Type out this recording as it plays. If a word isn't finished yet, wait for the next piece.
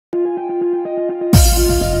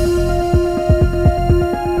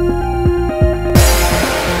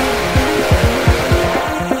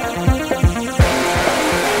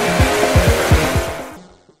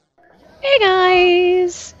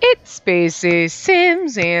Spacey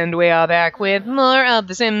Sims, and we are back with more of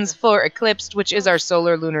The Sims 4 Eclipsed, which is our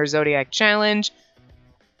Solar Lunar Zodiac Challenge.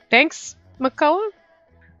 Thanks, McCullough?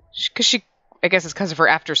 I guess it's because of her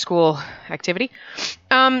after-school activity.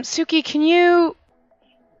 Suki, can you...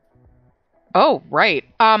 Oh, right.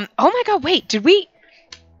 Oh my god, wait, did we...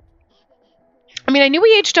 I mean, I knew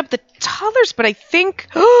we aged up the toddlers, but I think...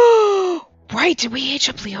 Right, did we age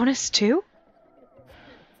up Leonis too?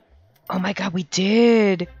 Oh my god, we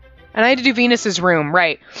did. And I had to do Venus's room,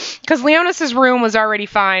 right. Because Leonis's room was already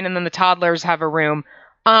fine, and then the toddlers have a room.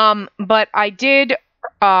 But I did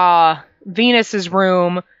Venus's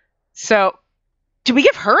room, so... Did we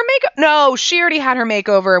give her a makeup? No, she already had her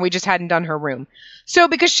makeover, and we just hadn't done her room. So,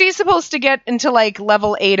 because she's supposed to get into, like,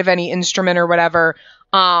 level 8 of any instrument or whatever,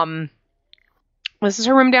 this is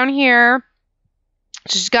her room down here.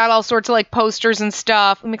 She's got all sorts of, like, posters and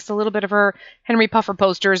stuff. We mixed a little bit of her Henry Puffer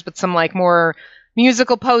posters, but some, like, more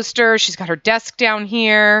musical posters. She's got her desk down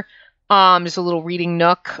here. Just a little reading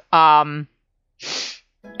nook. And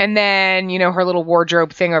then, you know, her little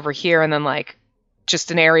wardrobe thing over here, and then, like,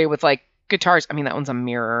 just an area with, like, guitars. I mean, that one's a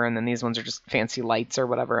mirror, and then these ones are just fancy lights or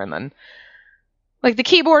whatever, and then like the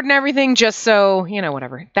keyboard and everything, just so, you know,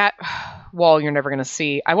 whatever. That wall you're never going to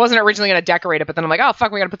see. I wasn't originally going to decorate it, but then I'm like, oh,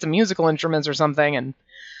 fuck, we got to put some musical instruments or something. And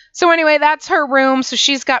so anyway, that's her room. So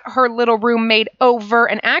she's got her little room made over,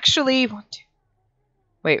 and actually,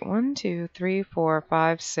 1, 2, 3, 4,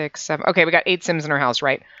 5, 6, 7. Okay, we got 8 Sims in her house,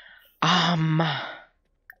 right?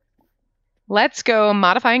 Let's go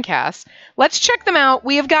modify and cast. Let's check them out.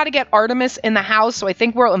 We have got to get Artemis in the house, so I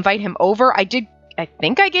think we'll invite him over. I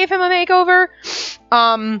think I gave him a makeover.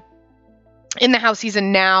 In the house he's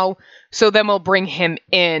in now, so then we'll bring him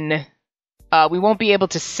in. We won't be able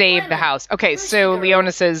to save the house. Okay, so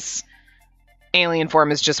Leonis's alien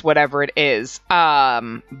form is just whatever it is.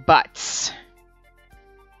 But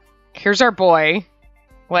here's our boy.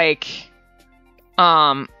 Like,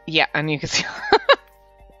 yeah, and you can see...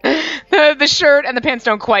 The shirt and the pants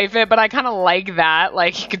don't quite fit, but I kind of like that.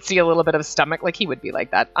 Like, you could see a little bit of stomach. Like, he would be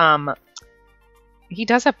like that. He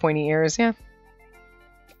does have pointy ears, yeah.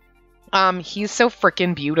 He's so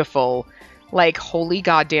freaking beautiful. Like, holy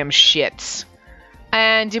goddamn shit.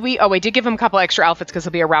 And did we... Oh, I did give him a couple extra outfits because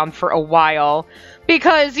he'll be around for a while.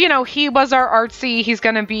 Because, you know, he was our artsy. He's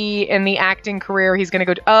going to be in the acting career. He's going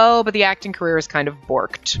to go... Oh, but the acting career is kind of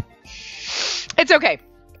borked. It's okay.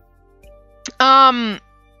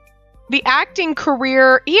 The acting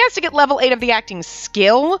career, he has to get level 8 of the acting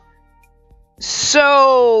skill.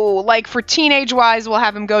 So, like, for teenage-wise, we'll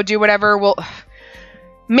have him go do whatever.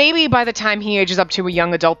 Maybe by the time he ages up to a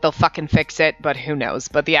young adult, they'll fucking fix it, but who knows.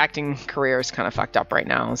 But the acting career is kind of fucked up right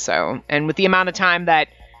now, so... And with the amount of time that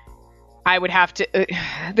I would have to...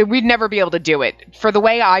 we'd never be able to do it. For the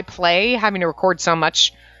way I play, having to record so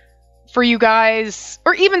much for you guys...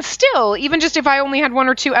 Or even still, even just if I only had 1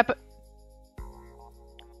 or 2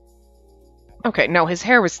 Okay, no, his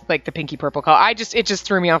hair was like the pinky purple color. It just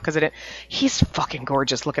threw me off because he's fucking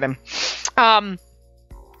gorgeous. Look at him.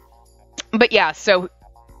 But yeah, so,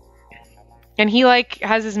 and he like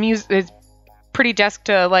has his pretty desk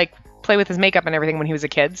to like play with his makeup and everything when he was a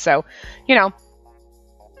kid. So, you know,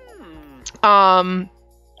 and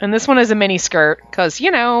this one is a mini skirt because,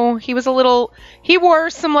 you know, he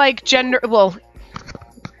wore some like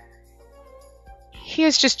he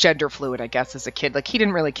is just gender fluid, I guess, as a kid. Like, he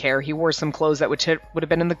didn't really care. He wore some clothes that would have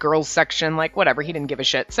been in the girls section. Like, whatever. He didn't give a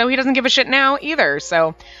shit. So he doesn't give a shit now either.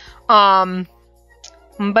 So, but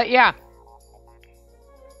yeah.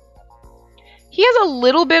 He has a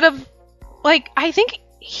little bit of, like, I think,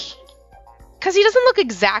 because he doesn't look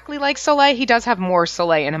exactly like Soleil. He does have more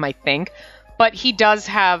Soleil in him, I think. But he does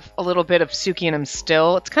have a little bit of Suki in him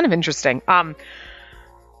still. It's kind of interesting.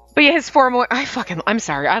 But yeah, his formal... I'm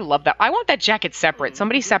sorry. I love that. I want that jacket separate.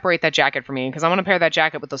 Somebody separate that jacket for me, because I want to pair that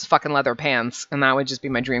jacket with those fucking leather pants, and that would just be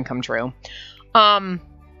my dream come true.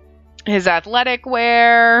 His athletic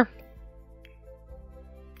wear.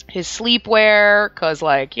 His sleepwear, because,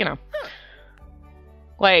 like, you know.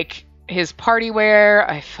 Like, his party wear.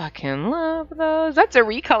 I fucking love those. That's a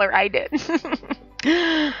recolor I did.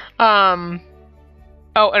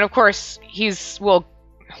 Oh, and of course,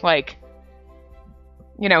 like...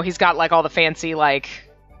 You know, he's got, like, all the fancy, like,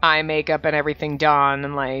 eye makeup and everything done,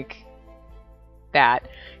 and, like, that.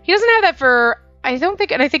 He doesn't have that for, I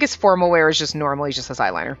think his formal wear is just normal. He just has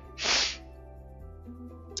eyeliner.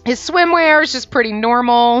 His swimwear is just pretty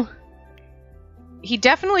normal. He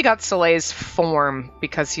definitely got Soleil's form,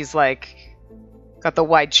 because he's, like, got the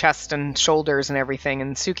wide chest and shoulders and everything,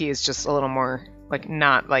 and Suki is just a little more, like,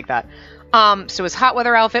 not like that. So his hot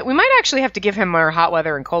weather outfit, we might actually have to give him our hot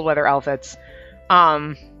weather and cold weather outfits.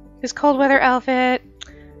 His cold weather outfit.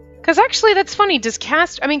 Because actually, that's funny. Does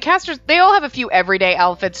casters, they all have a few everyday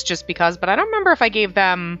outfits just because, but I don't remember if I gave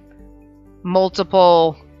them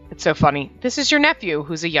multiple. It's so funny. This is your nephew,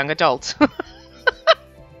 who's a young adult.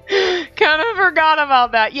 Kind of forgot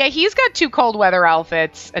about that. Yeah, he's got 2 cold weather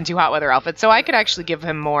outfits and 2 hot weather outfits, so I could actually give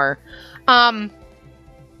him more. But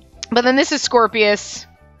then this is Scorpius.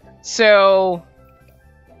 So,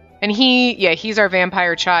 and he's our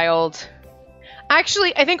vampire child.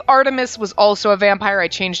 Actually, I think Artemis was also a vampire. I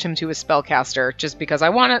changed him to a spellcaster just because I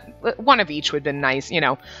wanted one of each would have been nice, you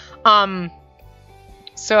know.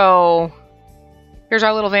 So here's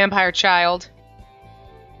our little vampire child.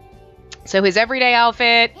 So his everyday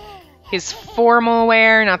outfit, his formal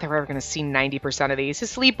wear, not that we're ever going to see 90% of these.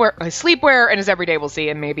 His sleepwear and his everyday we'll see,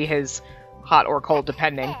 and maybe his hot or cold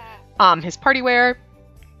depending. His party wear.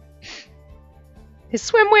 His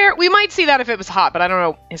swimwear, we might see that if it was hot, but I don't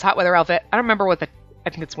know. His hot weather outfit, I don't remember what I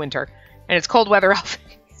think it's winter. And his cold weather outfit.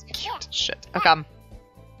 It's cute as shit. Okay.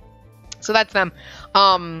 So that's them.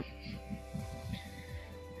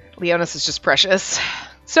 Leonis is just precious.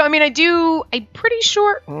 So, I mean, I'm pretty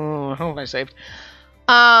sure, how have I saved?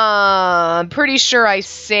 I'm pretty sure I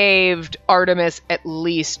saved Artemis at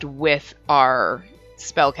least with our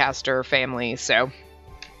spellcaster family, so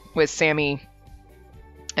with Sammy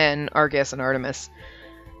and Argus and Artemis.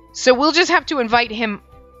 So we'll just have to invite him,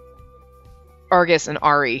 Argus and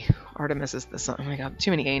Ari. Artemis is the son. Oh my god,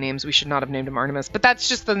 too many A names. We should not have named him Artemis, but that's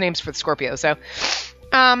just the names for the Scorpio. So,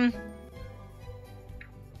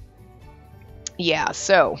 yeah.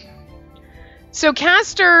 So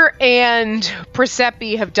Castor and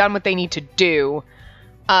Persepi have done what they need to do.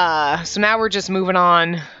 So now we're just moving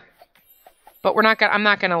on. But I'm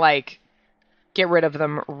not gonna like get rid of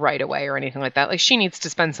them right away or anything like that. Like, she needs to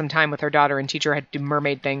spend some time with her daughter and teach her how to do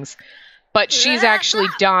mermaid things. But she's actually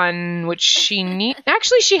done what she needs.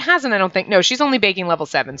 Actually, she hasn't, I don't think. No, she's only baking level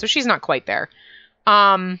 7, so she's not quite there.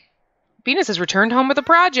 Venus has returned home with a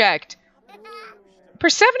project.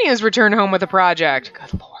 Persephone has returned home with a project.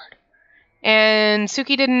 Good lord. And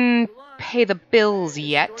Suki didn't pay the bills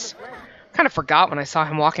yet. Kind of forgot when I saw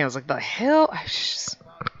him walking. I was like, the hell? I just...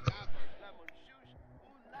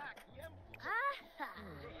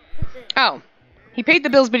 Oh, he paid the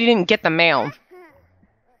bills, but he didn't get the mail.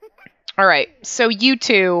 Alright, so you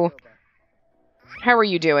two, how are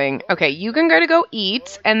you doing? Okay, you can go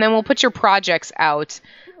eat, and then we'll put your projects out.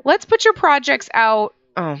 Let's put your projects out.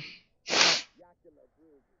 Oh.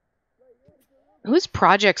 Whose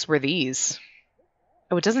projects were these?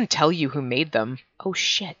 Oh, it doesn't tell you who made them. Oh,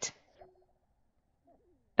 shit.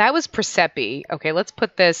 That was Persepi. Okay, let's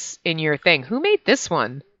put this in your thing. Who made this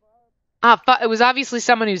one? It was obviously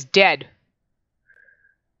someone who's dead.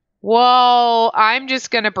 Well, I'm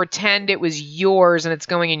just going to pretend it was yours and it's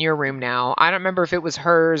going in your room now. I don't remember if it was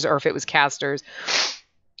hers or if it was Castor's.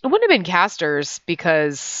 It wouldn't have been Castor's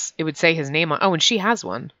because it would say his name on... Oh, and she has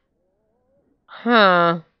one.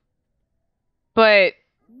 Huh. But...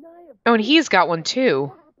 Oh, and he's got one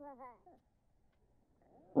too.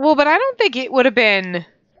 Well, but I don't think it would have been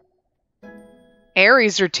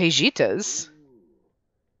Ares or Tejita's.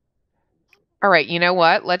 Alright, you know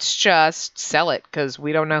what? Let's just sell it, because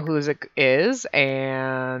we don't know whose it is,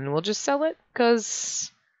 and we'll just sell it,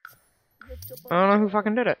 because I don't know who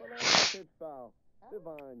fucking did it.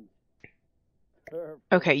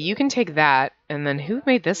 Okay, you can take that, and then who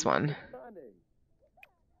made this one?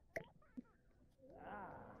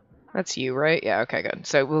 That's you, right? Yeah, okay, good.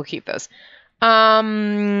 So we'll keep this.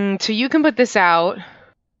 So you can put this out.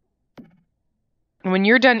 When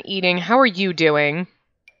you're done eating, how are you doing?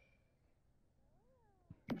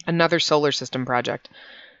 Another solar system project.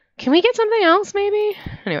 Can we get something else, maybe?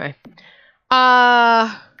 Anyway.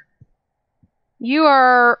 You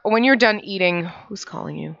are... When you're done eating... Who's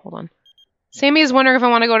calling you? Hold on. Sammy is wondering if I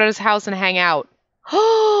want to go to his house and hang out.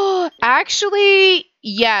 Actually,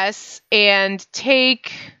 yes. And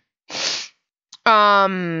take...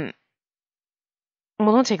 Well,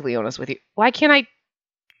 don't take Leonis with you. Why can't I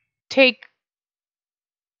take...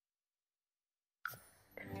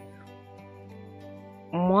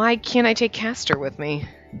 Why can't I take Castor with me?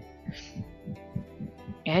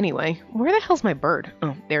 Anyway, where the hell's my bird?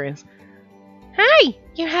 Oh, there he is. Hi!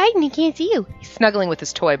 You're hiding, he can't see you. He's snuggling with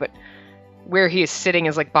his toy, but where he is sitting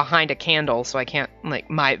is like behind a candle, so I can't, like,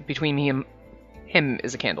 between me and him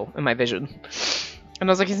is a candle in my vision. And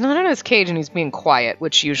I was like, he's not in his cage and he's being quiet,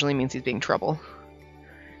 which usually means he's being trouble.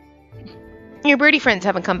 Your birdie friends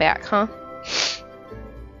haven't come back, huh?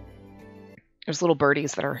 There's little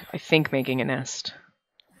birdies that are, I think, making a nest.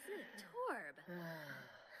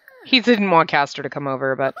 He didn't want Castor to come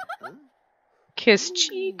over, but... Kiss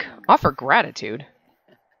cheek. Offer gratitude.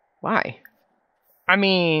 Why? I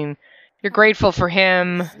mean, you're grateful for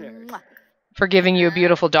him for giving you a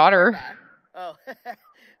beautiful daughter.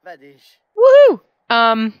 Woohoo!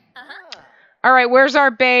 All right, where's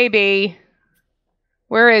our baby?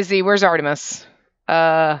 Where is he? Where's Artemis?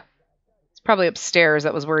 It's probably upstairs.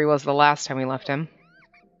 That was where he was the last time we left him.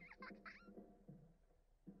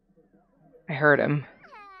 I heard him.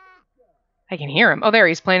 I can hear him. Oh, there,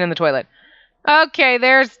 he's playing in the toilet. Okay,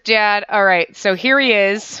 there's Dad. All right, so here he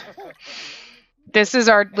is. This is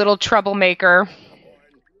our little troublemaker.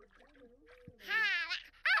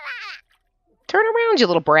 Turn around, you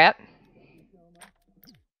little brat.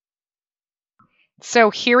 So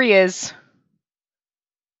here he is.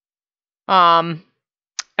 And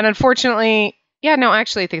unfortunately, yeah, no,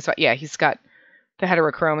 actually, I think it's about, yeah, he's got the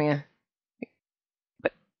heterochromia.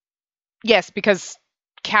 But yes, because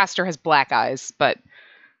Castor has black eyes, but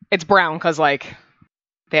it's brown because, like,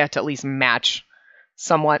 they have to at least match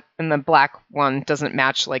somewhat, and the black one doesn't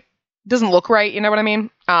match, like, doesn't look right, you know what I mean?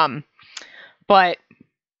 But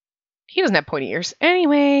he doesn't have pointy ears.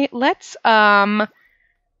 Anyway, let's, I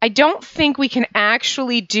don't think we can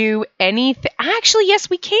actually do anything. Actually, yes,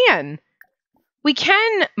 we can. We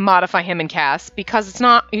can modify him and Cass because he's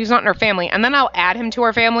not in our family, and then I'll add him to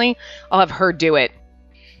our family. I'll have her do it.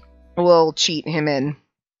 We'll cheat him in,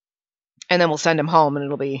 and then we'll send him home, and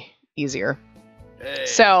it'll be easier. Hey,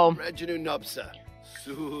 So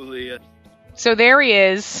there he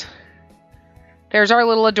is. There's our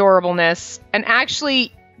little adorableness. And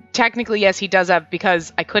actually, technically, yes, he does have,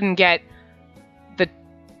 because I couldn't get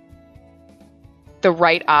the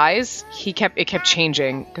right eyes. It kept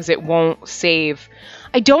changing because it won't save.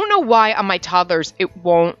 I don't know why on my toddlers it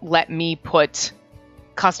won't let me put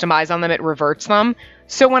customize on them. It reverts them.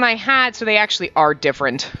 So when I had, so they actually are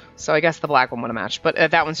different. So I guess the black one would have matched, but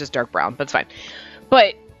that one's just dark brown. That's fine.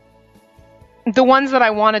 But the ones that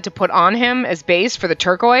I wanted to put on him as base for the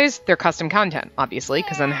turquoise, they're custom content, obviously,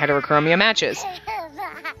 because then the heterochromia matches.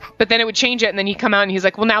 But then it would change it, and then he'd come out and he's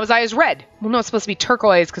like, well, now his eye is red. Well, no, it's supposed to be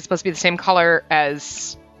turquoise because it's supposed to be the same color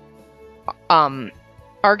as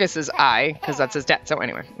Argus's eye, because that's his dad. So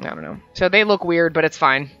anyway, I don't know. So they look weird, but it's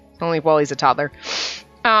fine. Only while he's a toddler.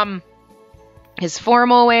 His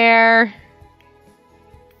formal wear,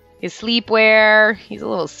 his sleepwear. He's a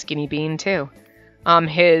little skinny bean, too.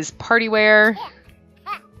 His party wear,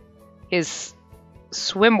 his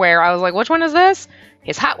swimwear. I was like, which one is this?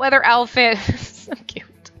 His hot weather outfit. So cute.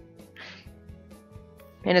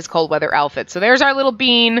 And his cold weather outfit. So there's our little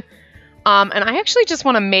bean. And I actually just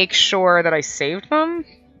want to make sure that I saved them.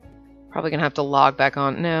 Probably gonna have to log back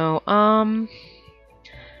on. No.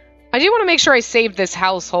 I do want to make sure I saved this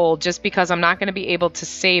household just because I'm not going to be able to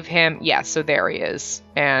save him. Yeah, so there he is.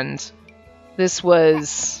 And this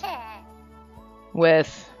was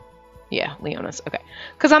with, yeah, Leonis. Okay.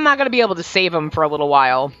 Because I'm not going to be able to save him for a little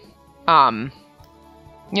while. You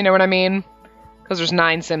know what I mean? Because there's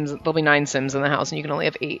 9 Sims. There'll be 9 Sims in the house and you can only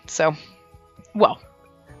have 8. So, well,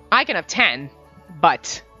 I can have 10,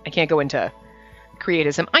 but I can't go into create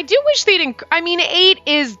a Sim. I do wish they didn't, I mean, 8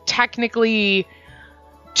 is technically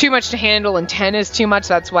too much to handle and 10 is too much.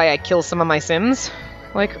 That's why I kill some of my Sims,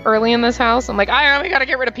 like, early in this house. I'm like, I gotta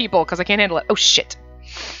get rid of people because I can't handle it. Oh, shit.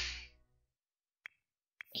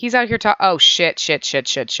 He's out here oh, shit.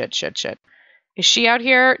 Is she out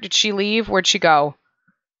here? Did she leave? Where'd she go?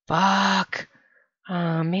 Fuck.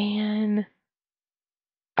 Oh, man.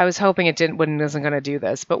 I was hoping it wasn't gonna do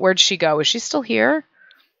this, but where'd she go? Is she still here?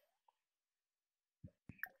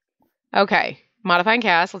 Okay. Modifying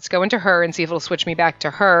cast. Let's go into her and see if it'll switch me back to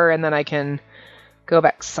her, and then I can go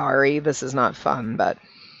back. Sorry, this is not fun, but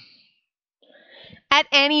at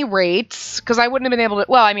any rate, because I wouldn't have been able to.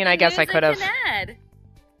 Well, I mean, I guess I could have.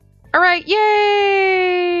 All right,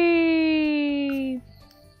 yay!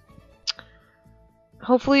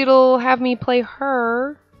 Hopefully, it'll have me play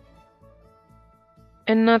her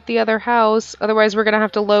and not the other house. Otherwise, we're gonna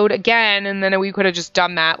have to load again, and then we could have just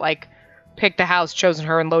done that, like, picked the house, chosen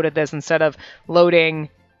her, and loaded this instead of loading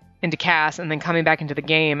into Cass and then coming back into the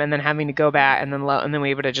game and then having to go back and then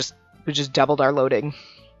we would have just doubled our loading.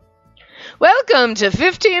 Welcome to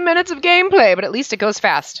 15 minutes of gameplay, but at least it goes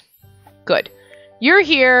fast. Good. You're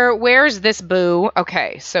here. Where's this boo?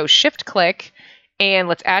 Okay, so shift click and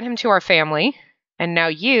let's add him to our family. And now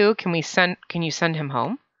can you send him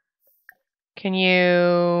home? Can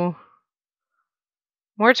you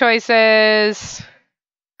more choices?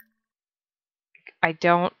 I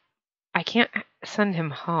can't send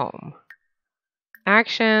him home.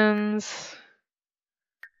 Actions.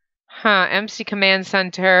 MC Command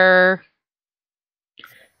Center.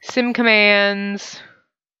 Sim commands.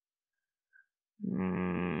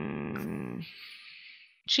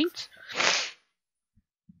 Cheats.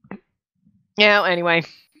 Yeah, anyway.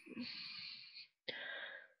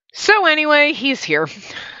 So anyway, he's here.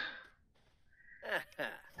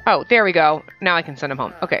 Oh, there we go. Now I can send him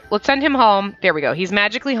home. Okay, let's send him home. There we go. He's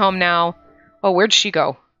magically home now. Oh, where'd she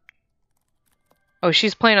go? Oh,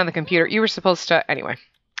 she's playing on the computer. You were supposed to... Anyway.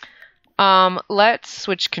 Let's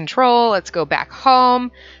switch control. Let's go back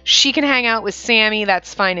home. She can hang out with Sammy.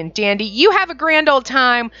 That's fine and dandy. You have a grand old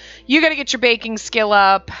time. You gotta get your baking skill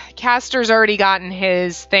up. Castor's already gotten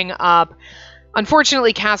his thing up.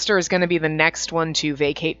 Unfortunately, Castor is going to be the next one to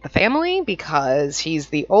vacate the family because he's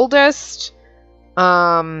the oldest.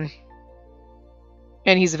 And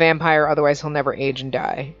he's a vampire, otherwise he'll never age and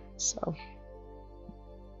die. So...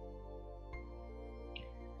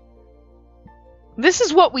 This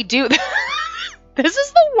is what we do. This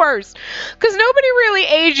is the worst. Because nobody really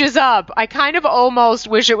ages up. I kind of almost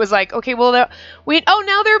wish it was like, okay, well, now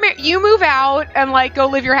you move out and, like, go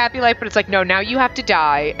live your happy life. But it's like, no, now you have to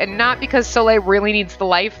die. And not because Soleil really needs the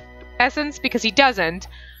life essence, because he doesn't.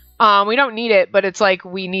 We don't need it, but it's like,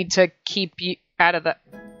 we need to keep you out of the...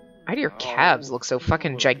 Why do your calves look so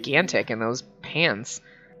fucking gigantic in those pants?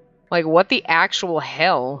 Like, what the actual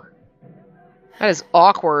hell? That is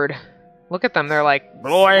awkward. Look at them. They're like,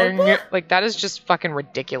 boing. Like, that is just fucking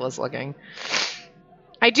ridiculous looking.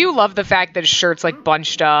 I do love the fact that his shirt's, like,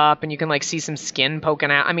 bunched up and you can, like, see some skin poking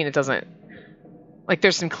out. I mean, it doesn't... Like,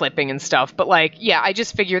 there's some clipping and stuff. But, like, yeah, I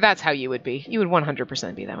just figure that's how you would be. You would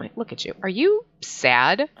 100% be that way. Look at you. Are you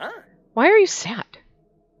sad? Why are you sad?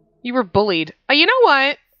 You were bullied. You know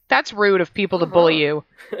what? That's rude of people to bully you.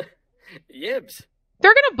 Yibs.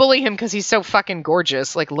 They're gonna bully him because he's so fucking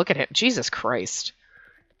gorgeous. Like, look at him. Jesus Christ.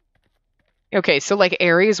 Okay, so, like,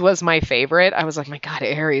 Aries was my favorite. I was like, my God,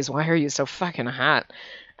 Aries, why are you so fucking hot?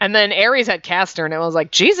 And then Aries had Castor, and I was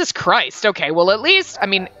like, Jesus Christ. Okay, well, at least, I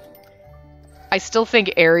mean, I still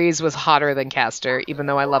think Aries was hotter than Castor, even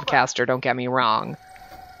though I love Castor, don't get me wrong.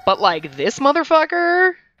 But, like, this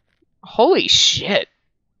motherfucker? Holy shit.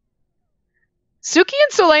 Suki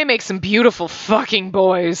and Soleil make some beautiful fucking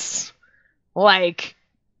boys. Like,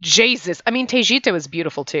 Jesus. I mean, Tejito is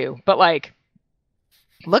beautiful, too. But, like,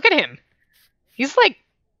 look at him. He's like,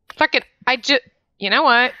 fucking, you know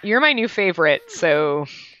what? You're my new favorite, so...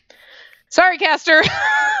 Sorry, Castor.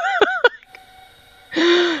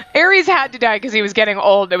 Aries had to die because he was getting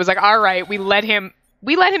old. It was like, alright, we let him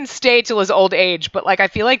stay till his old age, but, like, I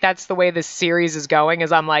feel like that's the way this series is going,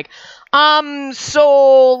 is I'm like,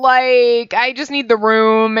 so, like, I just need the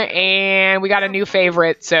room, and we got a new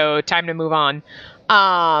favorite, so time to move on.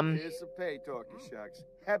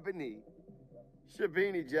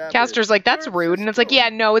 Castor's like, that's rude. And it's like, yeah,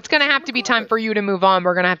 no, it's going to have to be time for you to move on.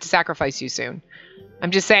 We're going to have to sacrifice you soon.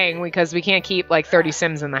 I'm just saying, because we can't keep, like, 30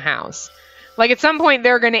 Sims in the house. Like, at some point,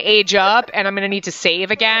 they're going to age up, and I'm going to need to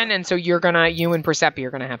save again, and so you and Persepi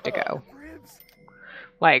are going to have to go.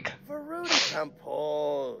 Like...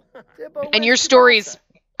 And your story's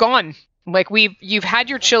gone. Like, you've had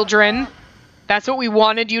your children... That's what we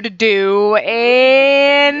wanted you to do,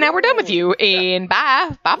 and now we're done with you, and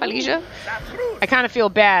bye. Bye, Felicia. I kind of feel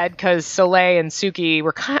bad, because Soleil and Suki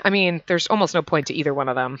were I mean, there's almost no point to either one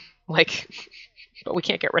of them. Like, but we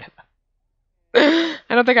can't get rid of them.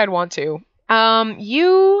 I don't think I'd want to.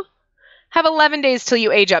 You have 11 days till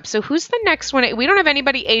you age up, so who's the next one? We don't have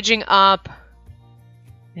anybody aging up.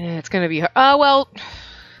 Yeah, it's gonna be her. Oh, well...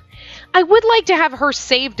 I would like to have her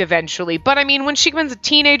saved eventually, but I mean, when she becomes a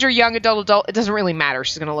teenager, young adult, it doesn't really matter.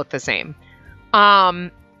 She's gonna look the same.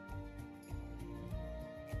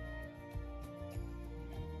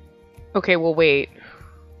 Okay, well, wait.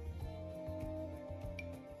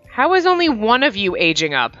 How is only one of you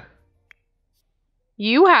aging up?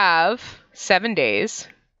 You have 7 days.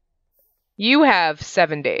 You have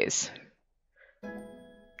 7 days.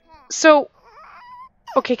 So,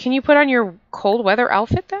 okay, can you put on your cold weather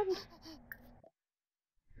outfit then?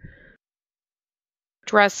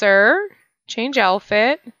 Dresser, change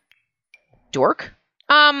outfit, dork.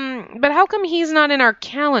 But how come he's not in our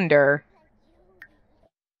calendar?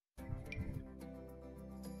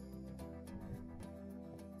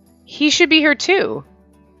 He should be here too.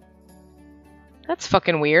 That's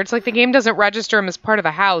fucking weird. It's like the game doesn't register him as part of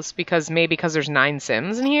the house because there's 9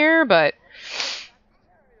 Sims in here, but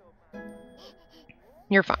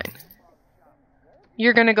you're fine.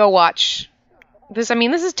 You're gonna go watch this. I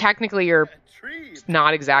mean, this is technically your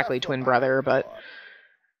not exactly twin brother, but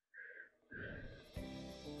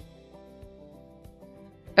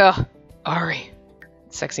ugh, Ari,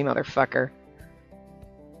 sexy motherfucker.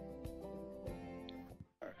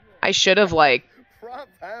 I should have, like,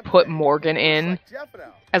 put Morgan in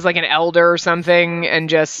as, like, an elder or something and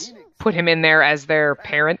just put him in there as their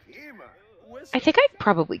parent. I think I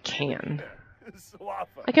probably can.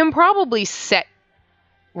 I can probably set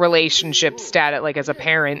relationship status like as a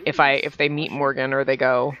parent if they meet Morgan or they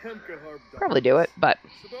go. Probably do it, but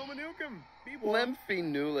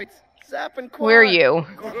where are you?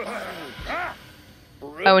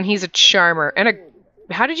 Oh, and he's a charmer. And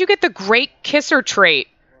how did you get the great kisser trait?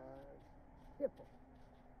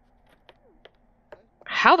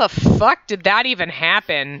 How the fuck did that even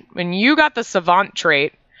happen when you got the savant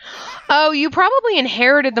trait? Oh, you probably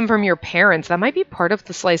inherited them from your parents. That might be part of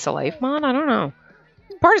the slice of life mod. I don't know.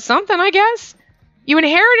 Part of something, I guess. You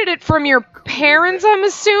inherited it from your parents, I'm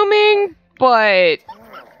assuming, but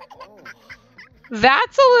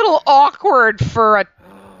that's a little awkward for a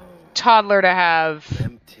toddler to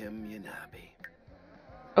have.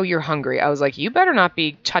 Oh, you're hungry. I was like, you better not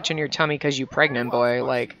be touching your tummy because you pregnant, boy.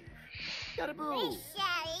 Like.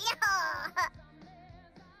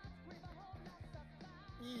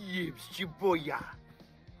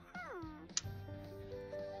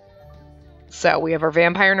 So we have our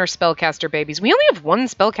vampire and our spellcaster babies. We only have one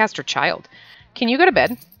spellcaster child. Can you go to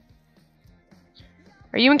bed?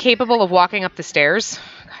 Are you incapable of walking up the stairs?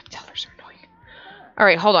 God, tellers are annoying. All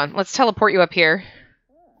right, hold on. Let's teleport you up here.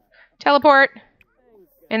 Teleport.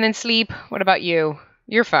 And then sleep. What about you?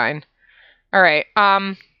 You're fine. All right.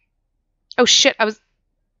 Oh, shit.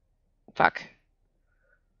 Fuck.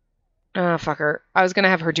 Oh, fuck her. I was going to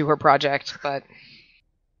have her do her project, but...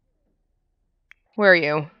 Where are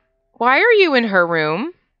you? Why are you in her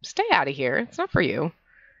room? Stay out of here. It's not for you.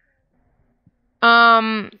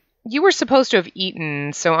 You were supposed to have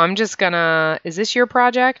eaten, so I'm just gonna... Is this your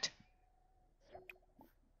project?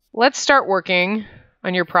 Let's start working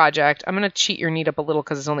on your project. I'm gonna cheat your need up a little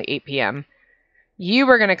because it's only 8 p.m. You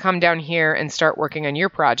are gonna come down here and start working on your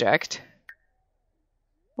project.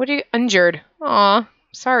 What are you... Injured. Aw.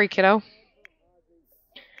 Sorry, kiddo.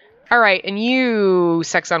 Alright, and you...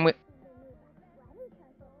 Sex on with...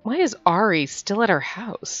 Why is Ari still at her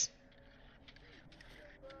house?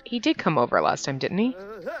 He did come over last time, didn't he?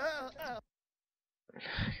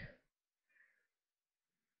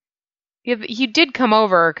 Yeah, he did come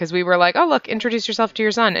over because we were like, oh, look, introduce yourself to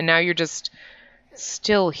your son. And now you're just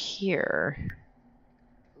still here.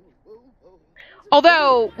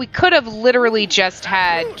 Although, we could have literally just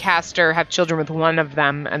had Castor have children with one of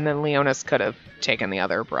them, and then Leonis could have taken the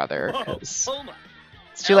other brother. Because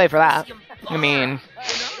it's too late for that. I mean,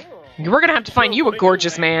 we're going to have to find you a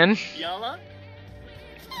gorgeous man.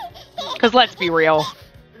 Because let's be real.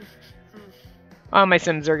 Oh, my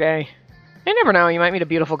sins are gay. You never know. You might meet a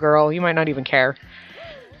beautiful girl. You might not even care.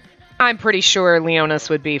 I'm pretty sure Leonis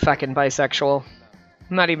would be fucking bisexual.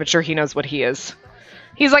 I'm not even sure he knows what he is.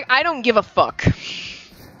 He's like, I don't give a fuck.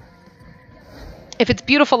 If it's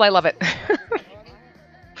beautiful, I love it.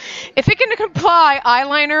 If it can apply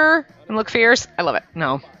eyeliner and look fierce, I love it.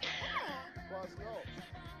 No.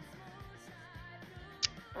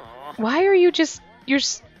 Why are you just...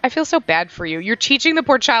 I feel so bad for you. You're teaching the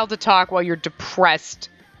poor child to talk while you're depressed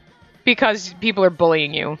because people are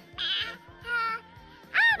bullying you.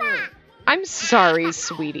 I'm sorry,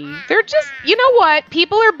 sweetie. They're just... You know what?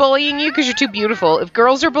 People are bullying you because you're too beautiful. If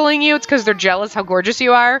girls are bullying you, it's because they're jealous how gorgeous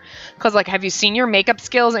you are. Because, like, have you seen your makeup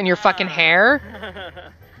skills and your fucking hair?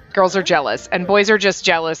 Girls are jealous. And boys are just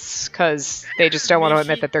jealous because they just don't want to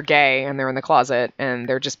admit that they're gay and they're in the closet and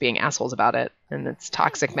they're just being assholes about it. And it's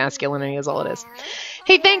toxic masculinity is all it is.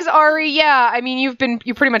 Hey, thanks, Ari. Yeah, I mean, you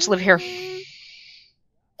pretty much live here.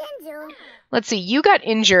 Let's see. You got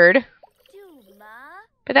injured.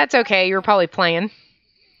 But that's okay. You were probably playing.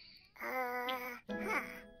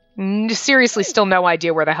 Seriously, still no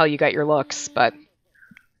idea where the hell you got your looks, but...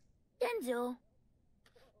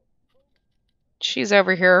 She's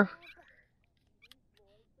over here.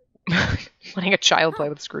 Letting a child play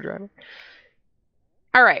with a screwdriver.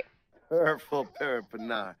 Alright. Oh,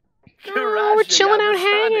 we're chilling out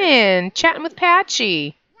hanging. Chatting with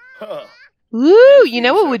Patchy. Ooh, you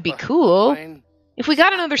know what would be cool? If we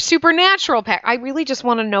got another supernatural pack. I really just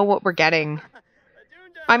want to know what we're getting.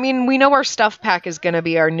 I mean, we know our stuff pack is going to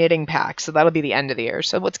be our knitting pack, so that'll be the end of the year.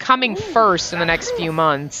 So what's coming first in the next few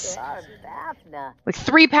months? Like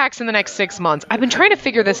 3 packs in the next 6 months. I've been trying to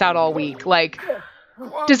figure this out all week. Like,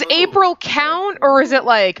 does April count, or is it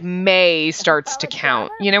like May starts to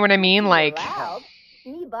count? You know what I mean? Like...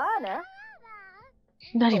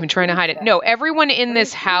 Not even trying to hide it. No, everyone in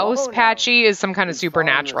this house, Patchy, is some kind of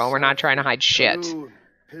supernatural. We're not trying to hide shit.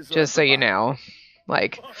 Just so you know.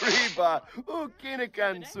 Like...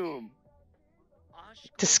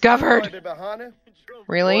 Discovered.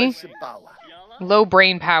 Really? Low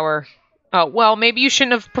brain power. Oh, well, maybe you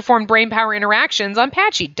shouldn't have performed brain power interactions on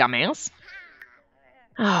Patchy, dumbass.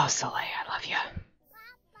 Oh, Soleil, I love you.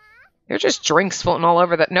 There's just drinks floating all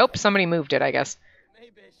over that. Nope, somebody moved it, I guess.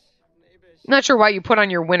 Not sure why you put on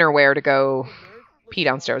your winter wear to go pee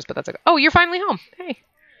downstairs, but that's okay. Oh, you're finally home. Hey.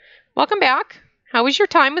 Welcome back. How was your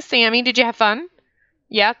time with Sammy? Did you have fun?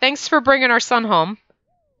 Yeah, thanks for bringing our son home.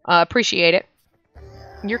 Appreciate it.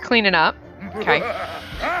 You're cleaning up. Okay.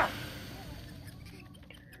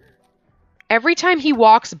 Every time he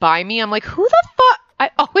walks by me, I'm like, who the fuck?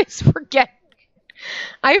 I always forget.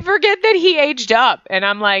 I forget that he aged up. And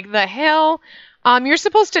I'm like, the hell? You're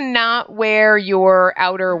supposed to not wear your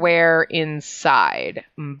outerwear inside.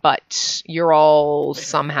 But you're all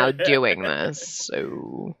somehow doing this.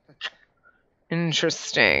 So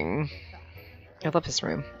interesting. I love this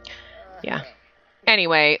room. Yeah.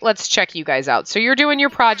 Anyway, let's check you guys out. So you're doing your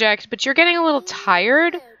project, but you're getting a little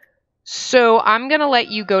tired. So I'm going to let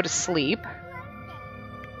you go to sleep.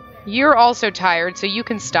 You're also tired, so you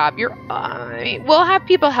can stop. We'll have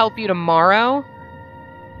people help you tomorrow.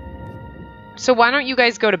 So why don't you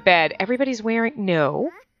guys go to bed? Everybody's wearing...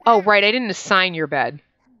 No. Oh, right. I didn't assign your bed.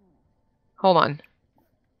 Hold on.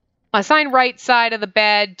 Assign right side of the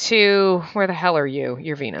bed to... Where the hell are you?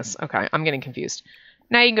 You're Venus. Okay, I'm getting confused.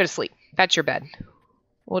 Now you can go to sleep. That's your bed.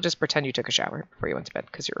 We'll just pretend you took a shower before you went to bed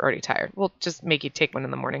because you're already tired. We'll just make you take one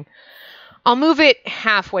in the morning. I'll move it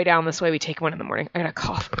halfway down this way. We take one in the morning. I gotta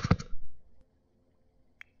cough.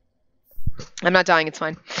 I'm not dying. It's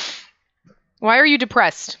fine. Why are you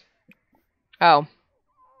depressed? Oh.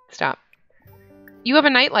 Stop. You have a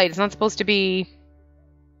nightlight. It's not supposed to be...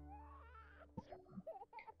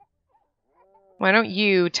 Why don't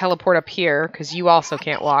you teleport up here? Because you also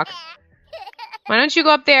can't walk. Why don't you go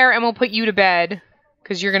up there and we'll put you to bed?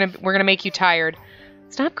 Because we're gonna make you tired.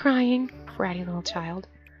 Stop crying, bratty little child.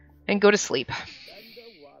 And go to sleep.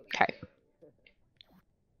 Okay.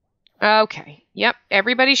 Okay. Yep.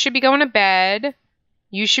 Everybody should be going to bed.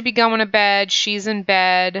 You should be going to bed. She's in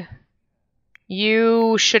bed.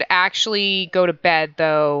 You should actually go to bed,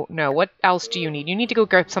 though. No, what else do you need? You need to go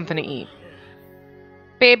get something to eat.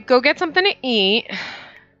 Babe, go get something to eat.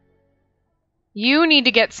 You need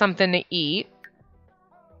to get something to eat.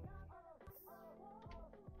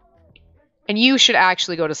 And you should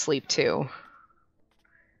actually go to sleep, too.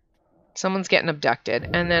 Someone's getting abducted.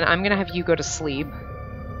 And then I'm going to have you go to sleep.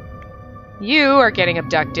 You are getting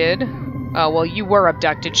abducted. Oh, well, you were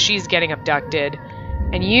abducted. She's getting abducted.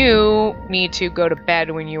 And you need to go to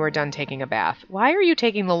bed when you are done taking a bath. Why are you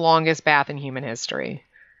taking the longest bath in human history?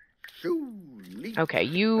 Okay,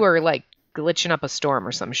 you are, like, glitching up a storm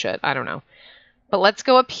or some shit. I don't know. But let's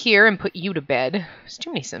go up here and put you to bed. There's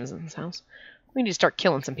too many Sims in this house. We need to start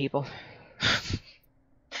killing some people.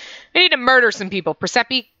 I need to murder some people.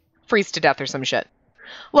 Persepi, freeze to death or some shit.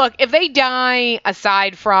 Look, if they die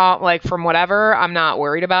aside from, like, from whatever, I'm not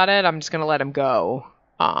worried about it. I'm just gonna let them go.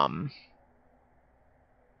 You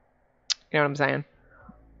know what I'm saying?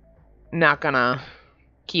 Not gonna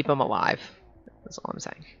keep them alive. That's all I'm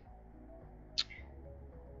saying.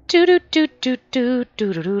 Do do do do do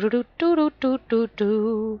do do do do do do do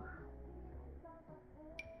do.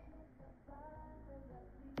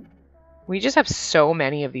 We just have so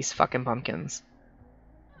many of these fucking pumpkins.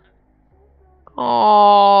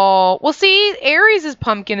 Oh, well, see, Aries'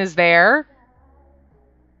 pumpkin is there.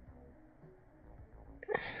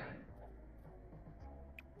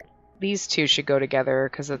 These two should go together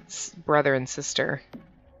because it's brother and sister.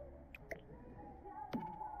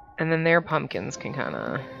 And then their pumpkins can kind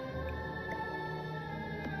of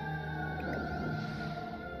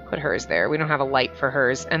put hers there. We don't have a light for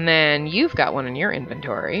hers. And then you've got one in your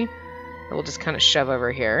inventory that we'll just kind of shove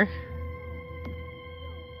over here.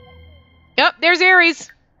 Yep, there's Aries.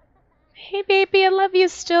 Hey, baby, I love you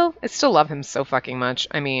still. I still love him so fucking much.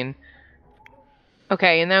 I mean,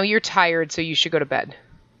 okay, and now you're tired, so you should go to bed.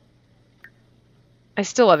 I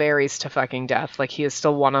still love Aries to fucking death. Like, he is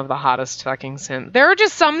still one of the hottest fucking Sims. There are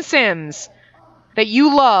just some Sims that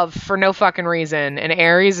you love for no fucking reason, and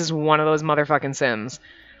Aries is one of those motherfucking Sims.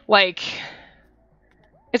 Like,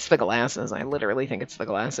 it's the glasses. I literally think it's the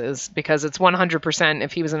glasses, because it's 100%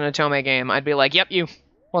 if he was in an Otome game, I'd be like, yep, you.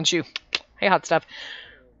 Won't you? Hey, hot stuff.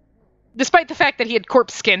 Despite the fact that he had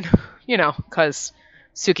corpse skin, you know, because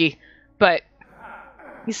Suki. But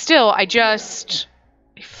he's still, I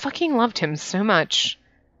fucking loved him so much.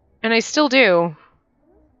 And I still do.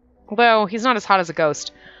 Although, he's not as hot as a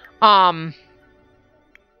ghost. But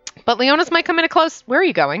Leonis might come in a close... Where are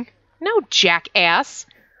you going? No, jackass.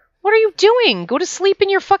 What are you doing? Go to sleep in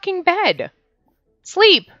your fucking bed.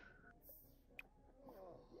 Sleep.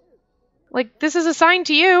 Like, this is assigned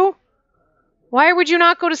to you. Why would you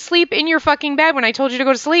not go to sleep in your fucking bed when I told you to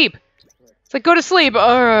go to sleep? It's like, go to sleep. Oh,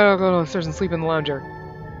 I'll go downstairs and sleep in the lounger.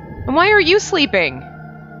 And why are you sleeping?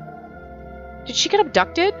 Did she get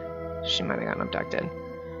abducted? She might have gotten abducted.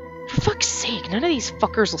 For fuck's sake, none of these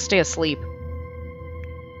fuckers will stay asleep.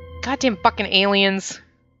 Goddamn fucking aliens.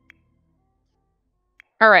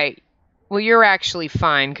 Alright. Well, you're actually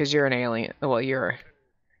fine because you're an alien. Well, you're...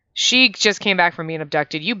 She just came back from being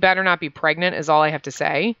abducted. You better not be pregnant is all I have to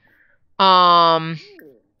say.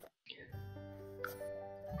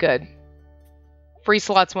 Good. Free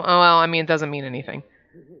slots... Oh, well, I mean, it doesn't mean anything.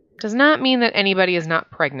 Does not mean that anybody is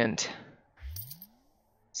not pregnant.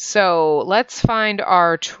 So, let's find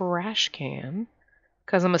our trash can.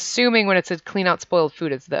 Because I'm assuming when it says clean out spoiled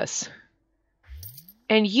food, it's this.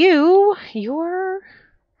 And your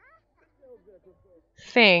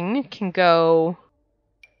thing can go...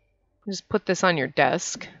 Just put this on your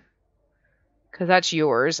desk. Because that's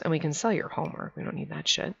yours. And we can sell your homework. We don't need that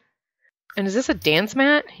shit. And is this a dance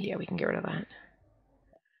mat? Yeah, we can get rid of that.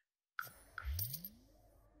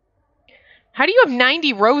 How do you have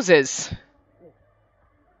 90 roses?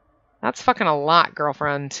 That's fucking a lot,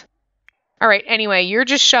 girlfriend. Alright, anyway, you're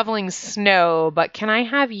just shoveling snow, but can I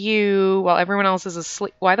have you while everyone else is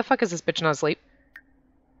asleep? Why the fuck is this bitch not asleep?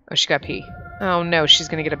 Oh, she got pee. Oh no, she's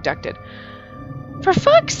gonna get abducted. For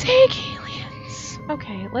fuck's sake, aliens!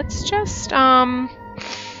 Okay, let's just,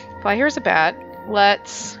 fly here's a bat.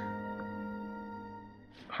 Let's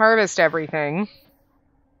harvest everything.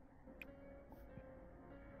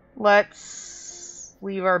 Let's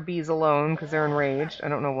leave our bees alone because they're enraged. I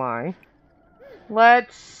don't know why.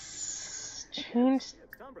 Let's change...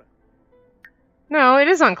 No, it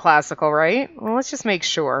is on classical, right? Well, let's just make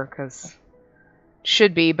sure, because it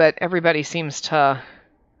should be, but everybody seems to,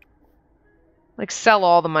 like, sell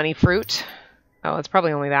all the money fruit. Oh, it's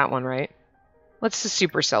probably only that one, right? Let's just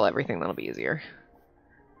supercell everything. That'll be easier.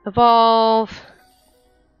 Evolve.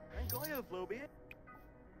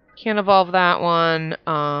 Can't evolve that one.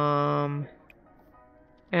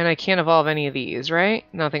 And I can't evolve any of these, right?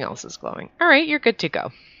 Nothing else is glowing. Alright, you're good to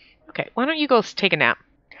go. Okay, why don't you go take a nap?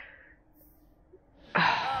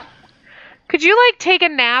 Could you, like, take a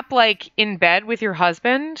nap, like, in bed with your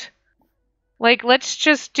husband? Like, let's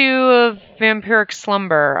just do a vampiric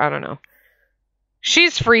slumber. I don't know.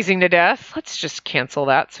 She's freezing to death. Let's just cancel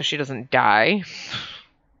that so she doesn't die.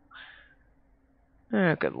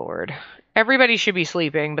 Oh, good lord. Everybody should be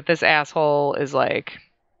sleeping, but this asshole is like...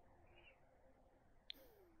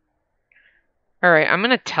 Alright, I'm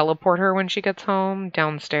gonna teleport her when she gets home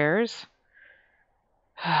downstairs.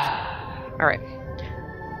 Alright.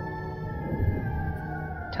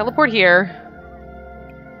 Teleport here.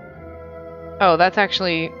 Oh, that's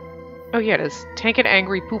actually... Oh, yeah, it is. Tank it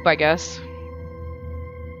angry poop, I guess.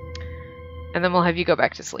 And then we'll have you go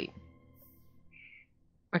back to sleep.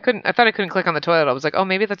 I thought I couldn't click on the toilet. I was like, oh,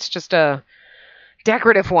 maybe that's just a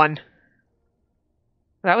decorative one.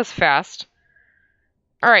 That was fast.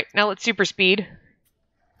 Alright, now let's super speed.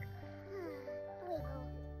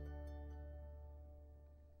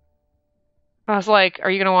 I was like, are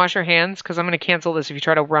you going to wash your hands? Because I'm going to cancel this if you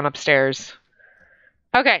try to run upstairs.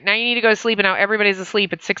 Okay, now you need to go to sleep, and now everybody's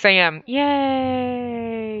asleep at 6 a.m.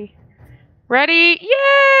 Yay! Ready? Yay!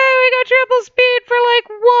 We got triple speed for like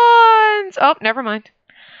once! Oh, never mind.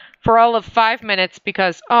 For all of 5 minutes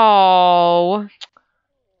because, oh,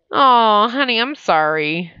 honey, I'm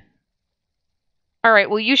sorry.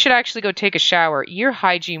 Alright, well, you should actually go take a shower. Your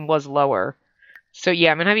hygiene was lower. So,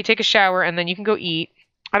 yeah, I'm going to have you take a shower, and then you can go eat.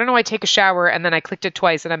 I don't know why I take a shower, and then I clicked it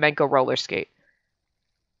twice, and I meant go roller skate.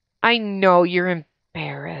 I know you're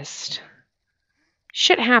embarrassed.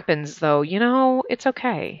 Shit happens, though, you know? It's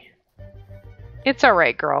okay. It's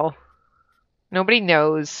alright, girl. Nobody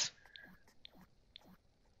knows.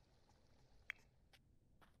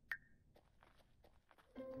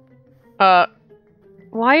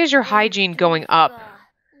 Why is your hygiene going up?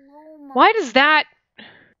 Why does that...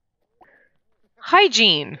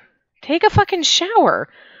 Hygiene. Take a fucking shower.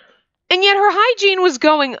 And yet her hygiene was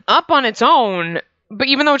going up on its own, but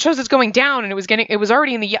even though it shows it's going down and it was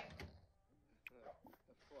already in the...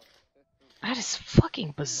 That is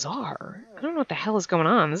fucking bizarre. I don't know what the hell is going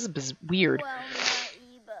on. This is weird.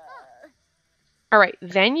 Alright,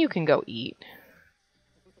 then you can go eat.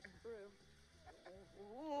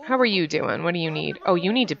 How are you doing? What do you need? Oh,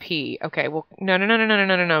 you need to pee. Okay, well, no.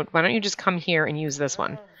 Why don't you just come here and use this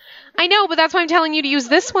one? I know, but that's why I'm telling you to use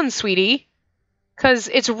this one, sweetie. Because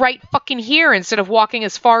it's right fucking here instead of walking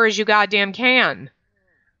as far as you goddamn can.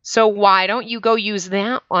 So why don't you go use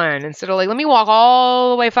that one instead of like, let me walk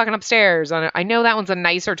all the way fucking upstairs on it. I know that one's a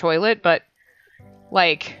nicer toilet, but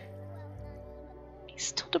like, he's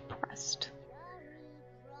still depressed.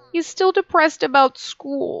 He's still depressed about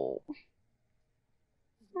school.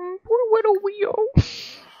 Poor little Leo.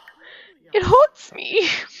 It hurts me.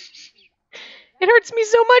 It hurts me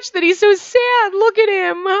so much that he's so sad. Look at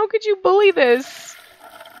him. How could you bully this?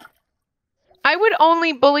 I would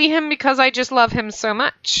only bully him because I just love him so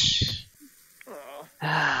much.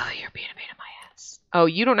 Oh, you're being a pain in my ass. Oh,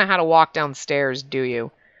 you don't know how to walk downstairs, do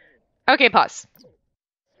you? Okay, pause.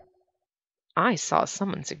 I saw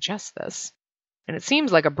someone suggest this, and it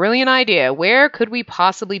seems like a brilliant idea. Where could we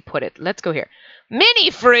possibly put it? Let's go here.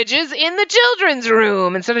 Mini fridges in the children's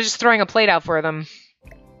room, instead of just throwing a plate out for them.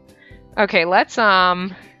 Okay, let's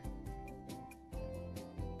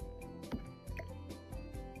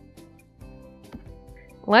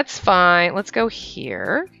let's go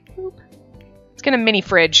here. Let's get a mini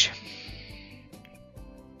fridge.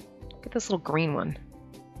 Get this little green one.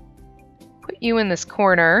 Put you in this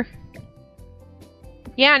corner.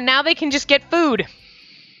 Yeah, now they can just get food.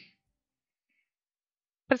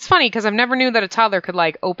 But it's funny, because I've never knew that a toddler could,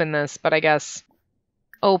 like, open this, but I guess...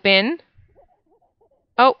 Open.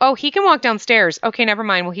 Oh, he can walk downstairs. Okay, never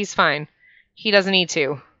mind. Well, he's fine. He doesn't need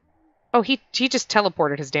to. Oh, he just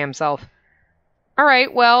teleported his damn self.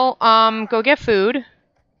 Alright, well, go get food.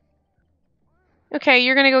 Okay,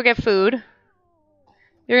 you're gonna go get food.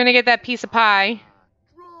 You're gonna get that piece of pie.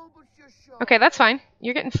 Okay, that's fine.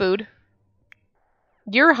 You're getting food.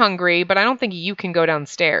 You're hungry, but I don't think you can go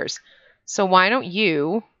downstairs. So why don't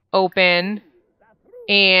you open...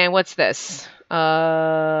 And what's this?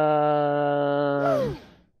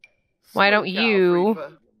 Why don't you...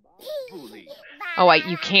 Oh,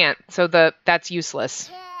 you can't. So that's useless.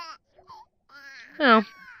 Oh.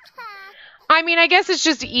 I mean, I guess it's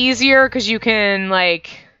just easier because you can, like,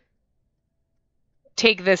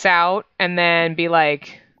 take this out and then be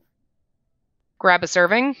like, grab a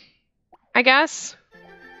serving, I guess.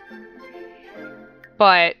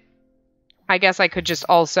 But I guess I could just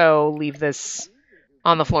also leave this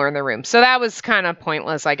on the floor in the room. So that was kind of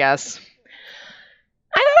pointless, I guess.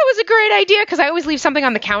 I thought it was a great idea because I always leave something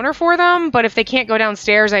on the counter for them, but if they can't go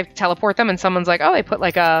downstairs, I teleport them and someone's like, oh, they put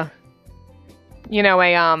like a, you know,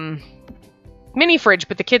 a mini fridge,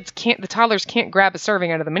 but the toddlers can't grab a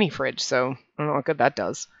serving out of the mini fridge, so I don't know what good that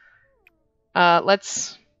does.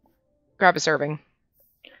 Let's grab a serving.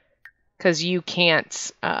 Because you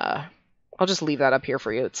can't, I'll just leave that up here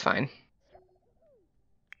for you, it's fine.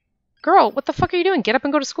 Girl, what the fuck are you doing? Get up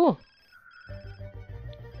and go to school.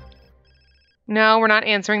 No, we're not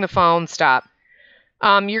answering the phone. Stop.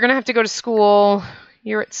 You're gonna have to go to school.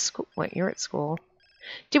 You're at school. Wait, you're at school.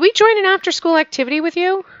 Did we join an after-school activity with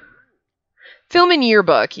you? Film and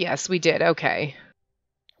yearbook. Yes, we did. Okay.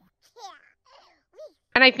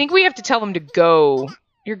 And I think we have to tell them to go.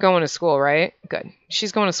 You're going to school, right? Good.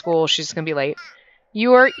 She's going to school. She's gonna be late.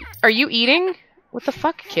 Are you eating? What the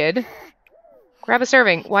fuck, kid? Grab a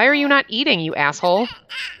serving. Why are you not eating, you asshole?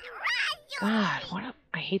 God,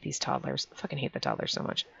 I hate these toddlers. I fucking hate the toddlers so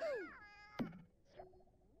much.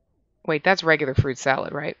 Wait, that's regular fruit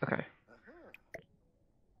salad, right? Okay.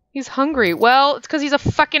 He's hungry. Well, it's because he's a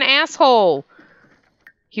fucking asshole.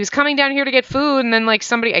 He was coming down here to get food, and then, like,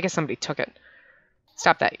 I guess somebody took it.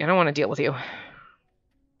 Stop that. I don't want to deal with you.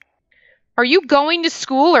 Are you going to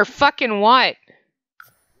school or fucking what?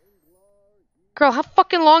 Girl, how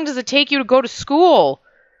fucking long does it take you to go to school?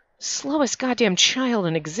 Slowest goddamn child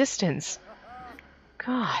in existence.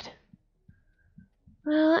 God.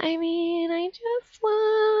 Well, I mean, I just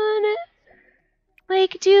wanna,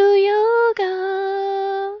 like, do yoga.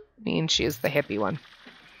 I mean, she is the hippie one.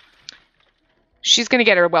 She's gonna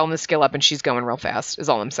get her wellness skill up and she's going real fast, is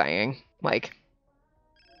all I'm saying. Like.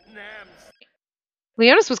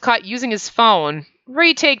 Leonis was caught using his phone.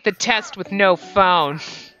 Retake the test with no phone.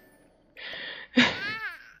 I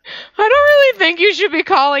don't really think you should be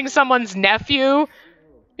calling someone's nephew,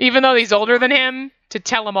 even though he's older than him, to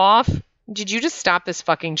tell him off. Did you just stop this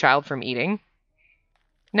fucking child from eating?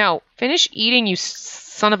 No. Finish eating, you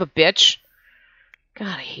son of a bitch.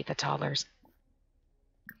 God, I hate the toddlers.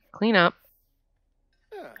 Clean up.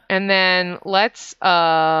 And then let's,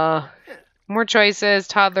 more choices,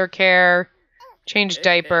 toddler care, change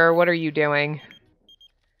diaper. What are you doing?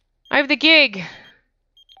 I have the gig.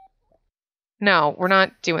 No, we're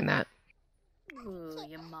not doing that.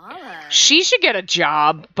 She should get a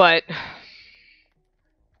job, but...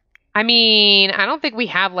 I mean, I don't think we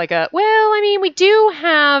have like a... Well, I mean, we do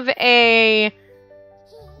have a...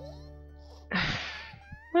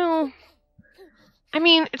 Well... I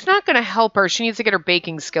mean, it's not going to help her. She needs to get her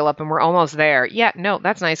baking skill up, and we're almost there. Yeah, no,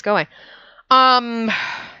 that's nice. Go away.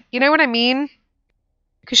 You know what I mean?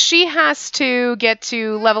 Because she has to get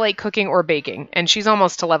to level 8 cooking or baking, and she's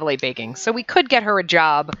almost to level 8 baking. So we could get her a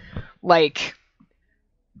job, like,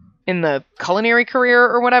 in the culinary career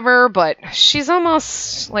or whatever, but she's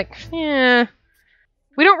almost, like, yeah.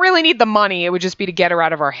 We don't really need the money. It would just be to get her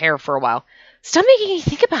out of our hair for a while. Stop making me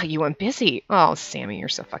think about you. I'm busy. Oh, Sammy, you're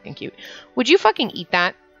so fucking cute. Would you fucking eat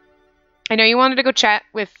that? I know you wanted to go chat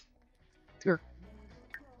with your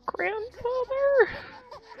grandfather?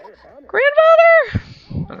 Grandfather?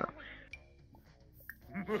 I don't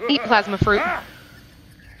know. Eat plasma fruit.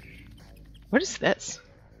 What is this?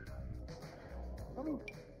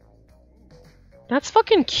 That's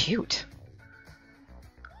fucking cute.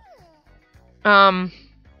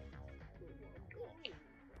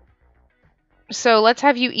 So let's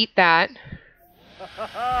have you eat that.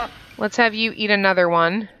 Let's have you eat another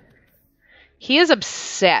one. He is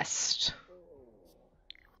obsessed.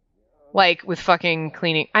 Like, with fucking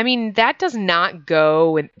cleaning. I mean, that does not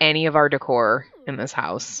go with any of our decor in this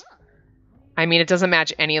house. I mean, it doesn't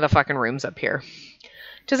match any of the fucking rooms up here.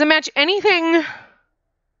 Does it match anything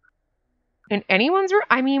in anyone's room?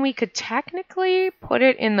 I mean, we could technically put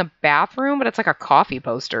it in the bathroom, but it's like a coffee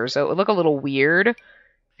poster, so it would look a little weird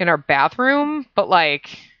in our bathroom, but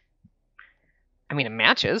like, I mean, it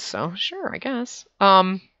matches, so sure, I guess.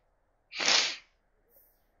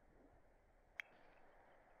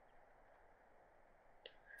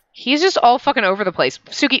 He's just all fucking over the place.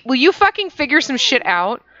 Suki, will you fucking figure some shit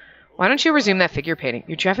out? Why don't you resume that figure painting?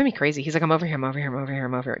 You're driving me crazy. He's like, I'm over here, I'm over here, I'm over here,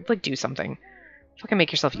 I'm over here. Like, do something. Fucking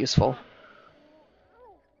make yourself useful.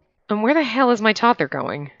 And where the hell is my toddler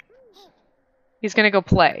going? He's gonna go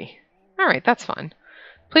play. Alright, that's fun.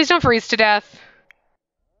 Please don't freeze to death.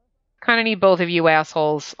 Kinda need both of you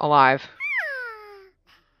assholes alive.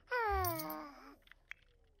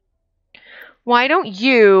 Why don't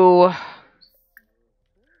you...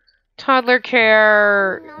 Toddler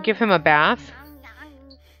care, give him a bath?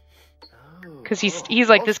 Because he's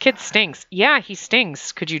like, this kid stinks. Yeah, he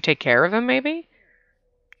stinks. Could you take care of him, maybe?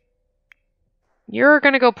 You're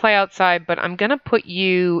gonna go play outside, but I'm gonna put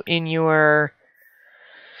you in your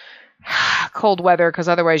cold weather, because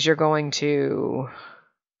otherwise you're going to...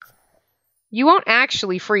 You won't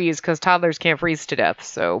actually freeze, because toddlers can't freeze to death,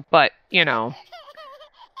 so... But, you know...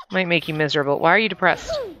 Might make you miserable. Why are you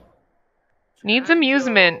depressed? Needs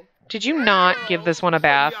amusement. Did you not give this one a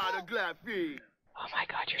bath? Oh my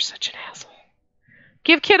god, you're such an asshole.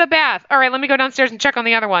 Give kid a bath. Alright, let me go downstairs and check on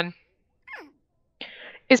the other one.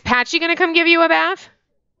 Is Patchy gonna come give you a bath?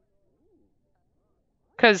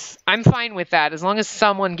 Because I'm fine with that, as long as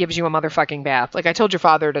someone gives you a motherfucking bath. Like, I told your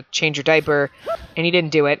father to change your diaper, and he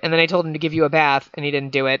didn't do it. And then I told him to give you a bath, and he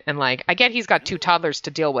didn't do it. And, like, I get he's got 2 toddlers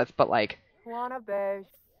to deal with, but, like... Are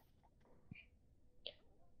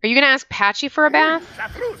you gonna ask Patchy for a bath?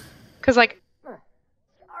 Because, like...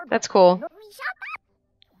 That's cool.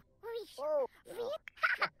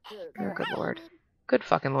 Oh, good lord. Good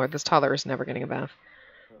fucking lord, this toddler is never getting a bath.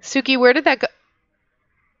 Suki, where did that go?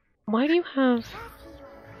 Why do you have...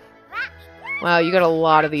 Wow, you got a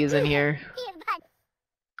lot of these in here.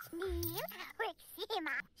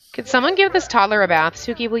 Could someone give this toddler a bath?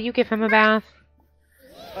 Suki, will you give him a bath?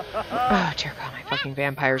 Oh, dear god, my fucking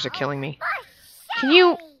vampires are killing me. Can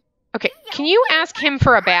you... Okay, can you ask him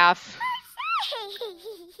for a bath?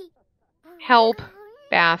 Help.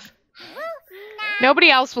 Bath.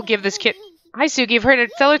 Nobody else will give this kid... Hi, Suki. I've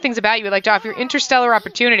heard stellar things about you. I'd like to offer your interstellar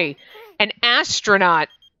opportunity. An astronaut.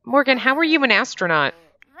 Morgan, how are you an astronaut?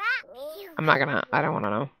 I'm not gonna... I don't want to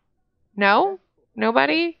know. No?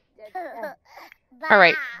 Nobody?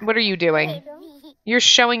 Alright, what are you doing? You're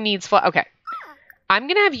showing needs... Okay. I'm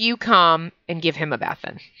gonna have you come and give him a bath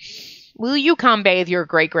then. Will you come bathe your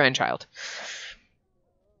great-grandchild?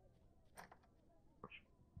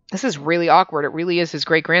 This is really awkward. It really is his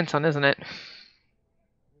great-grandson, isn't it?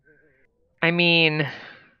 I mean...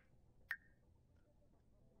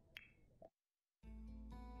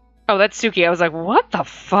 Oh, that's Suki. I was like, what the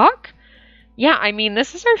fuck? Yeah, I mean,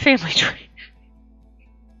 this is our family tree.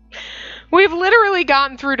 We've literally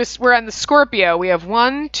gotten through to... We're on the Scorpio. We have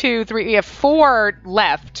 1, 2, 3... We have 4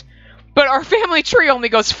 left. But our family tree only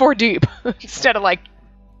goes 4 deep. Instead of, like...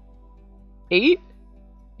 8?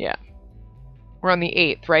 Yeah. We're on the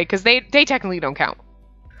 8th, right? Because they technically don't count.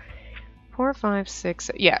 4, 5,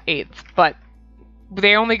 6... Yeah, 8th. But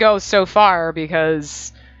they only go so far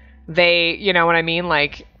because they... You know what I mean?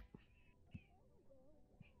 Like...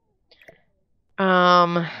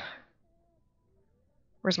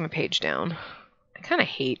 Where's my page down? I kind of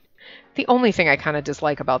hate... The only thing I kind of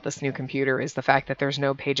dislike about this new computer is the fact that there's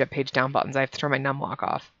no page up, page down buttons. I have to turn my numlock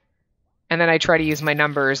off. And then I try to use my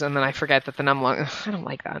numbers, and then I forget that the numlock... I don't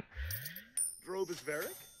like that.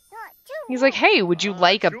 He's like, hey, would you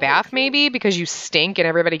like a bath maybe? Because you stink and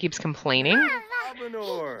everybody keeps complaining.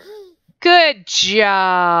 Good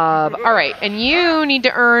job. All right, and you need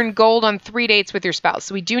to earn gold on 3 dates with your spouse.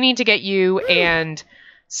 So we do need to get you and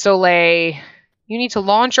Soleil. You need to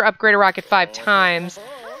launch or upgrade a rocket 5 times.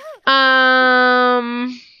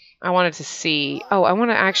 I wanted to see. Oh, I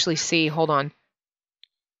want to actually see. Hold on.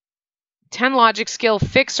 10 logic skill,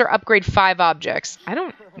 fix or upgrade 5 objects. I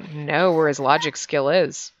don't know where his logic skill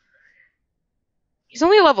is. He's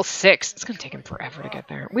only level 6. It's going to take him forever to get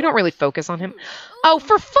there. We don't really focus on him. Oh,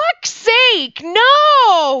 for fuck's sake!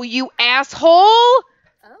 No, you asshole!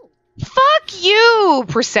 Fuck you,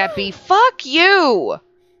 Persepi. Fuck you.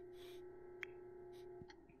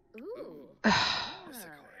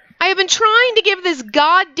 I have been trying to give this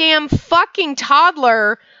goddamn fucking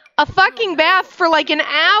toddler a fucking bath for like an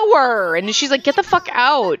hour. And she's like, get the fuck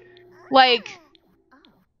out. Like,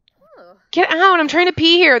 get out. I'm trying to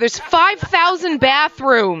pee here. There's 5,000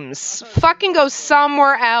 bathrooms. Fucking go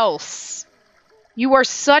somewhere else. You are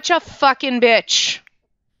such a fucking bitch.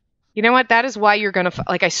 You know what? That is why you're gonna...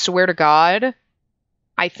 Like, I swear to God,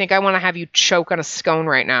 I think I want to have you choke on a scone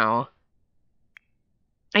right now.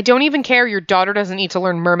 I don't even care. Your daughter doesn't need to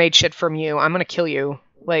learn mermaid shit from you. I'm gonna kill you.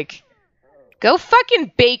 Like, go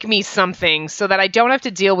fucking bake me something so that I don't have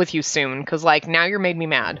to deal with you soon. Because, like, now you're made me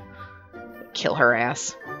mad. Kill her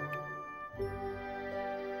ass.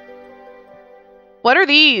 What are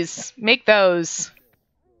these? Make those.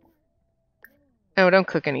 Oh, don't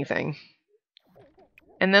cook anything.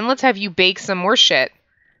 And then let's have you bake some more shit.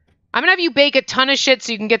 I'm gonna have you bake a ton of shit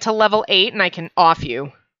so you can get to level 8 and I can off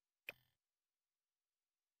you.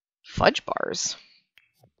 Fudge bars.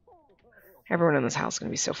 Everyone in this house is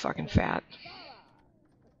gonna be so fucking fat.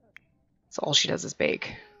 That's all she does is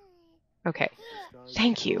bake. Okay.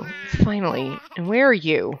 Thank you. Finally. And where are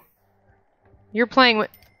you? You're playing with...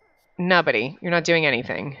 Nobody. You're not doing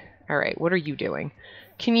anything. Alright, what are you doing?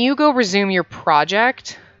 Can you go resume your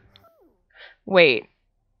project? Wait.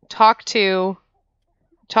 Talk and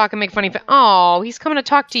make funny... Oh, he's coming to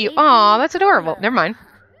talk to you. Oh, that's adorable. Never mind.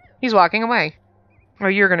 He's walking away. Oh,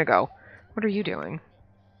 you're gonna go. What are you doing?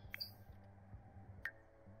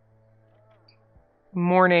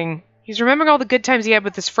 Morning. He's remembering all the good times he had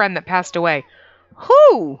with his friend that passed away.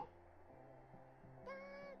 Who?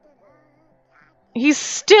 He's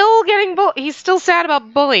still getting he's still sad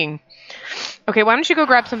about bullying. Okay, why don't you go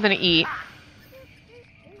grab something to eat?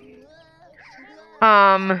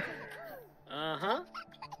 Uh-huh.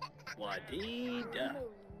 Wadida.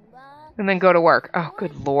 And then go to work. Oh,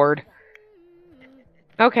 good lord.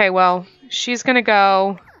 Okay, well, she's gonna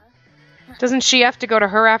go. Doesn't she have to go to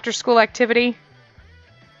her after-school activity?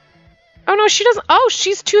 Oh, no, she doesn't. Oh,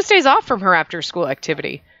 she's Tuesdays off from her after-school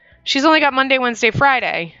activity. She's only got Monday, Wednesday,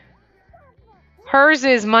 Friday. Hers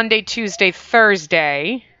is Monday, Tuesday,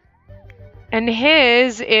 Thursday. And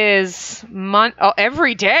his is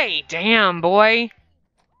every day. Damn, boy.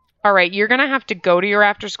 All right, you're going to have to go to your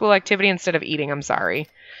after-school activity instead of eating. I'm sorry.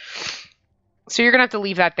 So you're going to have to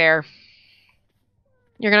leave that there.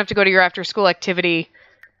 You're going to have to go to your after-school activity.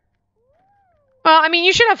 Well, I mean,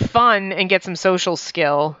 you should have fun and get some social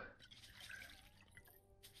skill.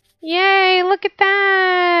 Yay, look at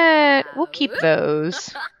that. We'll keep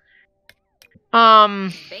those.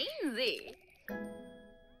 I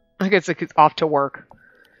guess it's off to work.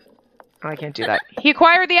 Oh, I can't do that. He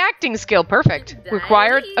acquired the acting skill. Perfect.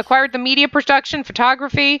 Acquired the media production,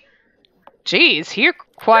 photography. Jeez, he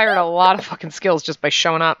acquired a lot of fucking skills just by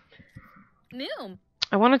showing up.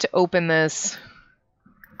 I wanted to open this.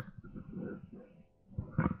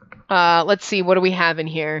 Let's see. What do we have in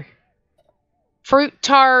here? Fruit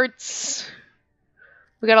tarts.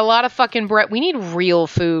 We got a lot of fucking bread. We need real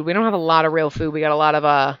food. We don't have a lot of real food. We got a lot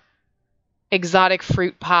of exotic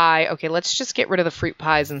fruit pie. Okay, let's just get rid of the fruit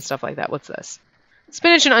pies and stuff like that. What's this?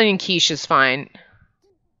 Spinach and onion quiche is fine.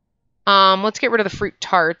 Let's get rid of the fruit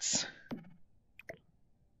tarts.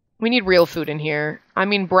 We need real food in here. I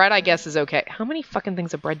mean, bread, I guess, is okay. How many fucking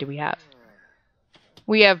things of bread do we have?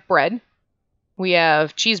 We have bread. We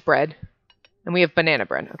have cheese bread. And we have banana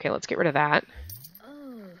bread. Okay, let's get rid of that.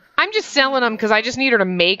 I'm just selling them because I just need her to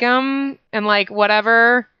make them and, like,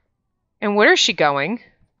 whatever. And where is she going?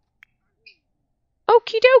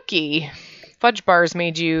 Okie dokie. Fudge bars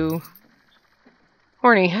made you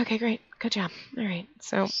horny. Okay, great. Good job. All right.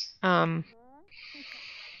 So, I'm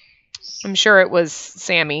sure it was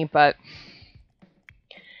Sammy, but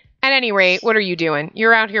at any rate, what are you doing?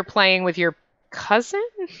 You're out here playing with your cousin?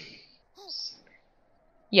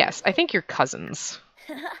 Yes, I think you're cousins.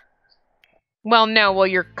 Well, no, well,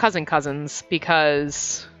 you're cousins,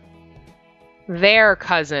 because they're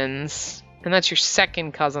cousins, And that's your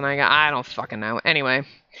second cousin I got. I don't fucking know. Anyway.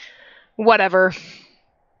 Whatever.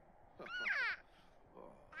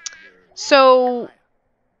 So,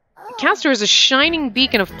 Castor is a shining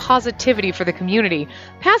beacon of positivity for the community.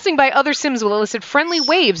 Passing by other Sims will elicit friendly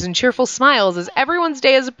waves and cheerful smiles as everyone's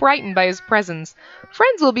day is brightened by his presence.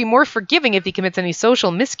 Friends will be more forgiving if he commits any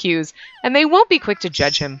social miscues, and they won't be quick to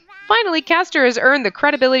judge him. Finally, Castor has earned the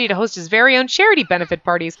credibility to host his very own charity benefit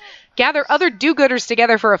parties, gather other do-gooders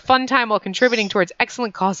together for a fun time while contributing towards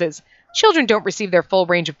excellent causes. Children don't receive their full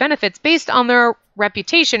range of benefits based on their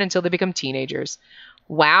reputation until they become teenagers.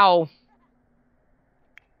 Wow.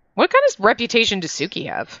 What kind of reputation does Suki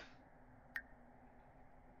have?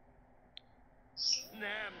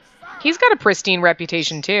 He's got a pristine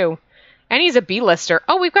reputation, too. And he's a B-lister.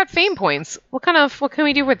 Oh, we've got fame points. What can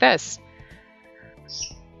we do with this?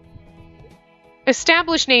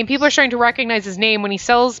 Established name. People are starting to recognize his name. When he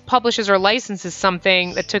sells, publishes, or licenses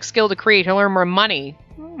something that took skill to create, he'll earn more money.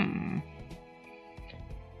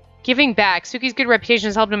 Giving back. Suki's good reputation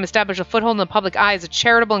has helped him establish a foothold in the public eye as a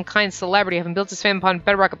charitable and kind celebrity. Having built his fame upon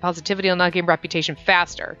bedrock of positivity, he'll now gain reputation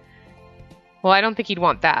faster. Well, I don't think he'd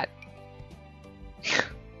want that.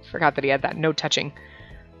 Forgot that he had that. No touching.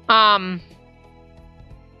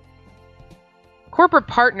 Corporate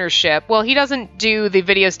partnership. Well, he doesn't do the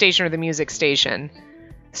video station or the music station.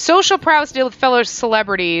 Social prowess, deal with fellow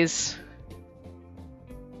celebrities.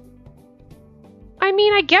 I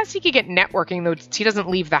mean, I guess he could get networking, though he doesn't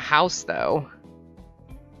leave the house, though.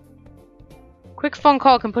 Quick phone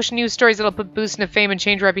call can push news stories that'll put boost into fame and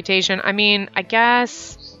change reputation. I mean, I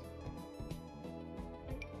guess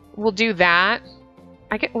we'll do that.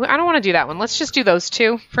 I don't want to do that one. Let's just do those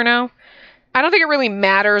two for now. I don't think it really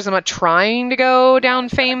matters. I'm not trying to go down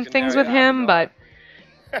fame things with him, but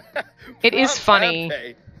it is funny.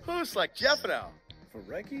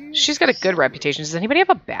 She's got a good reputation. Does anybody have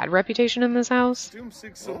a bad reputation in this house?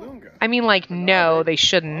 I mean, like, no, they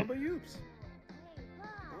shouldn't.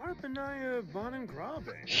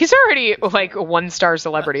 He's already, like, a 1-star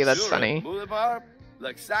celebrity. That's funny.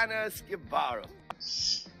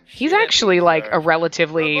 He's actually, like, a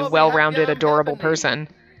relatively well-rounded, adorable person.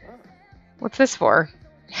 What's this for?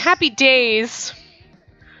 Happy days.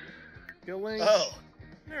 And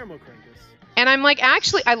I'm like,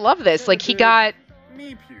 actually, I love this. Like, he got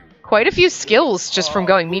quite a few skills just from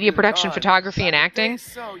going media production, photography, and acting.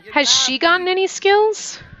 Has she gotten any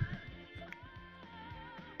skills?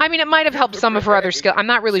 I mean, it might have helped some of her other skills. I'm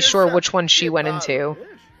not really sure which one she went into.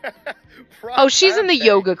 Oh, she's in the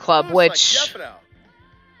yoga club, which...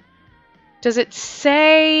 Does it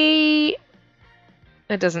say...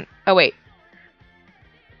 It doesn't... Oh, wait.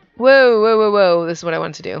 Whoa. This is what I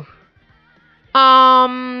want to do.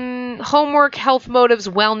 Homework, health motives,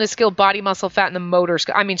 wellness skill, body muscle fat, and the motor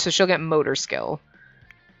skill. I mean, so she'll get motor skill.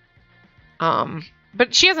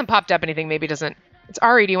 But she hasn't popped up anything. Maybe doesn't. It's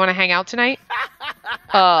Ari. Do you want to hang out tonight?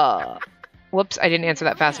 Whoops, I didn't answer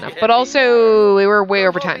that fast enough. But also, we were way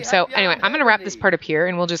over time. So anyway, I'm going to wrap this part up here,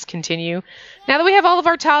 and we'll just continue. Now that we have all of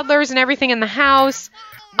our toddlers and everything in the house,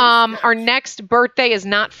 our next birthday is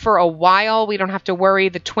not for a while. We don't have to worry.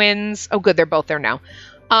 The twins. Oh, good. They're both there now.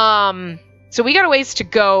 So we got a ways to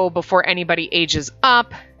go before anybody ages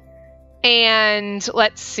up. And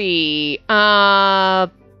let's see.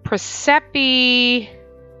 Presepi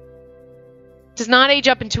does not age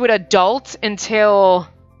up into an adult until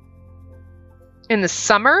in the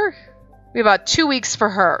summer. We have about 2 weeks for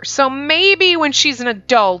her. So maybe when she's an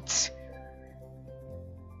adult,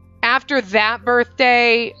 after that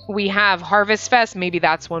birthday, we have Harvest Fest. Maybe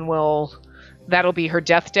that's when that'll be her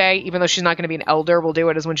death day. Even though she's not going to be an elder, we'll do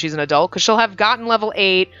it as when she's an adult. Because she'll have gotten level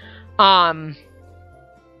 8.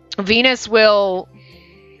 Venus will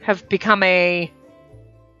have become a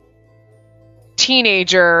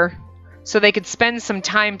teenager. So they could spend some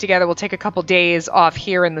time together. We'll take a couple days off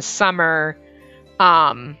here in the summer.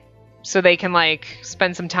 So they can, like,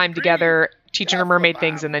 spend some time together, teaching her mermaid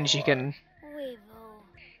things, and then she can...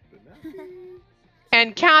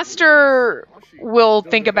 And Castor will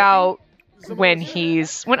think about when at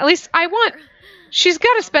least she's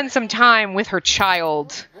got to spend some time with her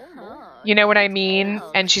child. You know what I mean?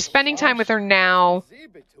 And she's spending time with her now.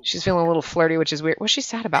 She's feeling a little flirty, which is weird. What's she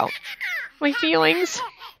sad about? My feelings.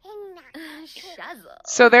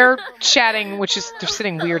 So they're chatting, they're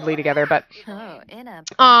sitting weirdly together, but yeah,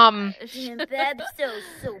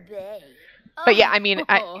 I mean,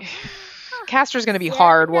 Castor's going to be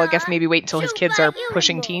hard. Well, I guess maybe wait until his kids are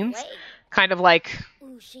pushing teens. Kind of like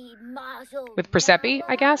with Presepi,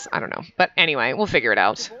 I guess. I don't know. But anyway, we'll figure it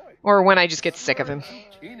out. Or when I just get sick of him.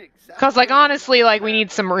 Because, like, honestly, like, we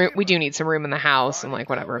need some room. We do need some room in the house and, like,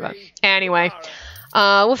 whatever. But anyway.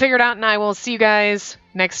 We'll figure it out, and I will see you guys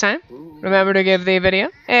next time. Remember to give the video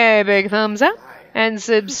a big thumbs up and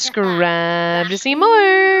subscribe to see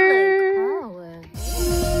more.